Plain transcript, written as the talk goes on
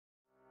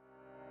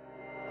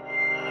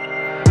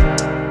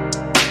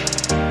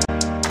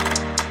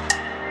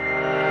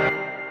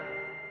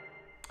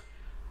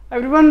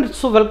Everyone,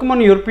 so welcome on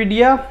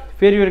YourPedia,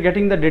 where you are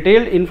getting the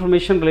detailed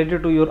information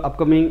related to your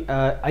upcoming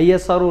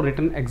ISRO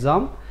written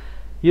exam.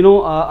 You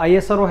know,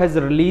 ISRO has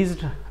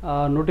released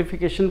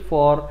notification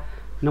for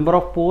number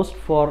of posts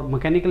for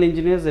mechanical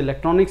engineers,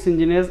 electronics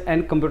engineers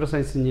and computer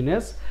science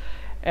engineers,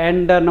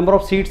 and number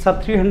of seats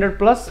are 300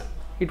 plus.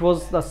 It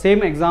was the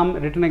same exam,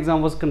 written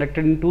exam was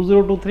conducted in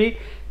 2023.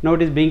 Now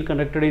it is being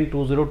conducted in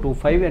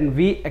 2025, and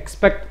we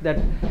expect that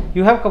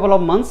you have couple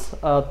of months,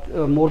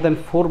 more than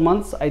 4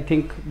 months I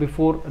think,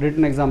 before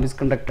written exam is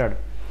conducted.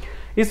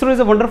 ISRO is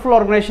a wonderful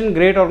organization,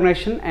 great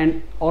organization,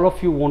 and all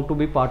of you want to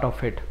be part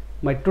of it.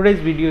 My today's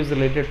video is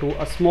related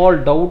to a small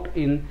doubt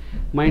in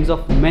minds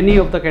of many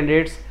of the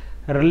candidates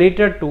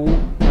related to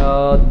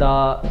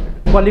the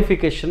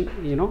qualification,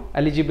 you know,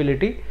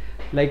 eligibility,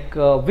 like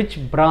which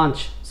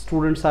branch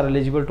students are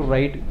eligible to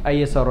write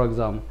ISRO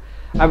exam.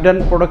 I've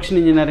done production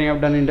engineering, I've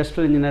done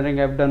industrial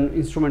engineering, I've done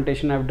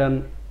instrumentation, I've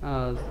done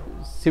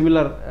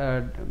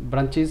similar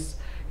branches,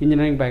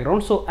 engineering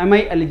background. So am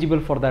I eligible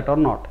for that or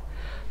not?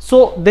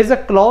 So there's a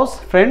clause,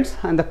 friends,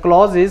 and the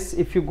clause is,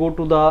 if you go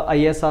to the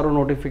ISRO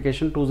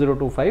notification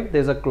 2025,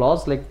 there's a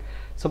clause like,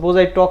 suppose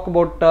I talk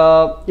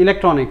about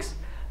electronics,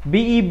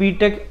 BE,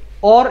 BTech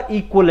or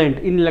equivalent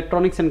in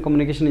electronics and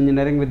communication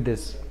engineering with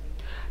this.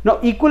 Now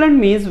equivalent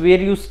means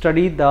where you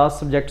study the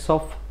subjects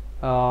of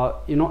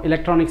you know,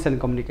 electronics and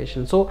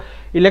communication. So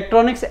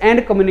electronics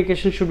and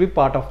communication should be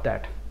part of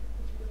that.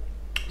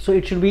 So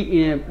it should be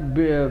you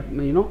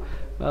know,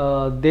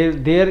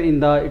 there in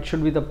the, it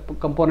should be the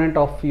component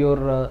of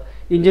your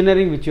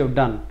engineering which you have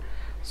done.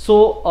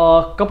 So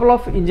a couple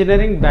of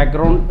engineering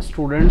background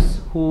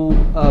students who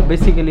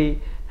basically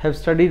have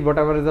studied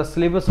whatever is the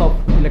syllabus of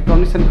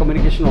electronics and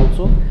communication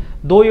also,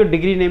 though your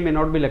degree name may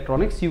not be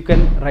electronics, you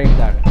can write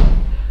that.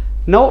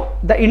 Now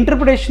the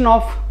interpretation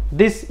of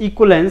this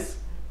equivalence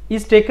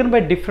is taken by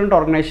different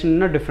organization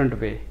in a different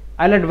way.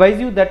 I'll advise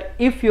you that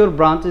if your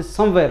branch is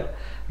somewhere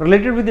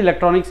related with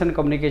electronics and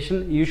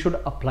communication, you should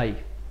apply.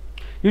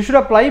 You should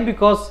apply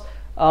because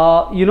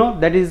you know,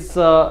 that is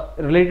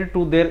related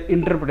to their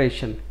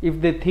interpretation.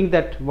 If they think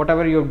that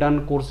whatever you have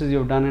done, courses you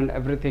have done and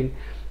everything,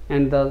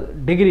 and the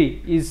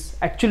degree is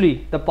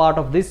actually the part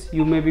of this,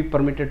 you may be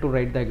permitted to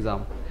write the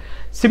exam.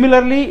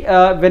 Similarly,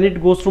 when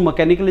it goes to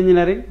mechanical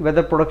engineering,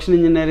 whether production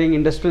engineering,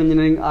 industrial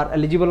engineering are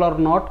eligible or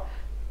not,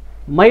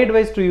 my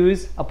advice to you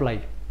is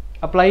apply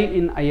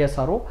in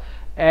ISRO.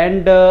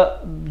 And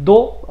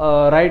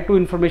though right to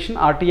information,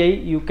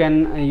 RTI, you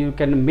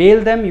can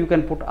mail them, you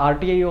can put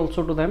RTI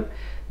also to them.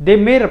 They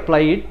may reply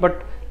it,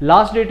 but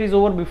last date is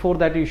over. Before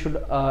that you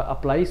should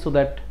apply, so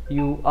that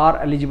you are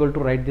eligible to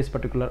write this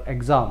particular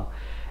exam.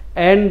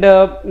 And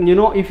you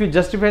know, if you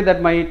justify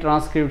that my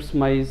transcripts,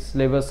 my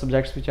syllabus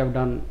subjects which I've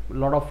done, a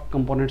lot of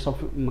components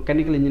of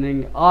mechanical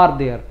engineering are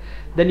there,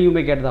 then you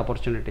may get the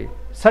opportunity.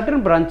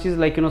 Certain branches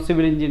like, you know,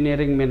 civil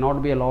engineering may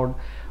not be allowed,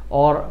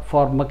 or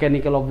for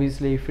mechanical,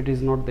 obviously if it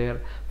is not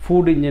there,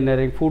 food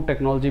engineering, food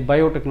technology,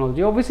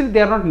 biotechnology, obviously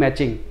they are not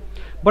matching.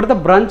 But the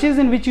branches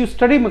in which you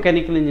study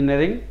mechanical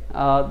engineering,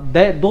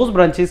 those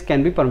branches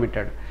can be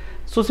permitted.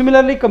 So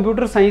similarly,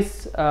 computer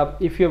science,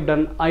 if you have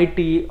done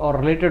IT or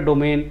related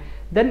domain,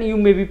 then you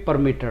may be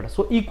permitted.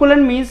 So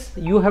equivalent means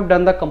you have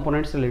done the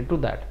components related to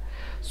that.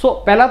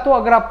 So पहला तो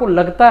अगर आपको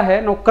लगता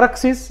है, now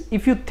crux is,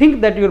 if you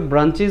think that your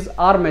branches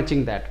are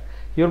matching that,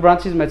 your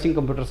branch is matching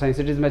computer science,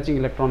 it is matching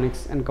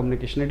electronics and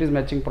communication, it is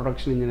matching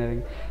production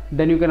engineering,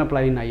 then you can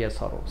apply in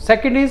ISRO.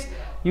 Second is,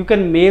 you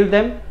can mail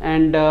them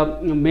and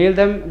mail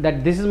them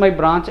that this is my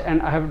branch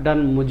and I have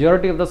done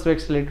majority of the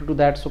subjects related to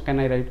that, so can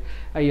I write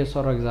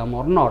ISRO exam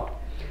or not.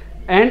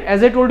 And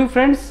as I told you,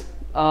 friends,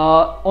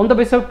 on the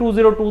basis of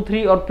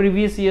 2023 or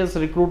previous year's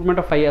recruitment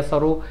of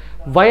ISRO,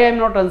 why I am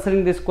not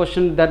answering this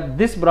question that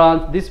this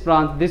branch, this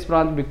branch, this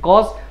branch,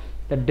 because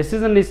the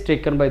decision is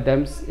taken by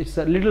them. It's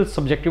a little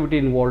subjectivity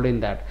involved in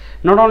that,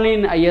 not only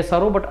in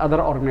ISRO but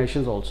other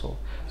organizations also.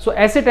 So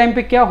ऐसे time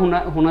पे क्या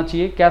होना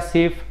चाहिए, क्या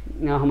safe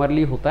हमारे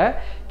लिए होता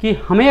है कि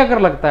हमें अगर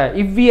लगता है,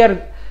 if we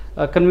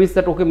are convinced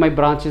that okay, my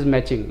branch is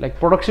matching, like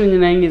production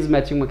engineering is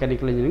matching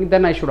mechanical engineering,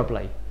 then I should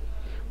apply.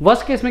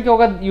 Worst case में क्या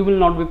होगा, you will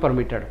not be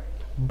permitted.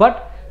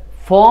 But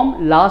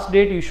form last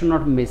date you should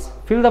not miss.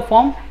 Fill the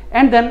form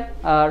and then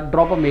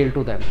drop a mail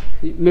to them.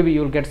 Maybe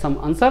you will get some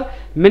answer.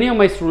 Many of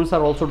my students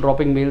are also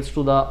dropping mails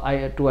to the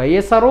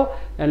ISRO,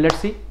 and let's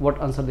see what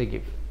answer they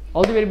give.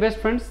 All the very best,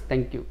 friends.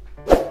 Thank you.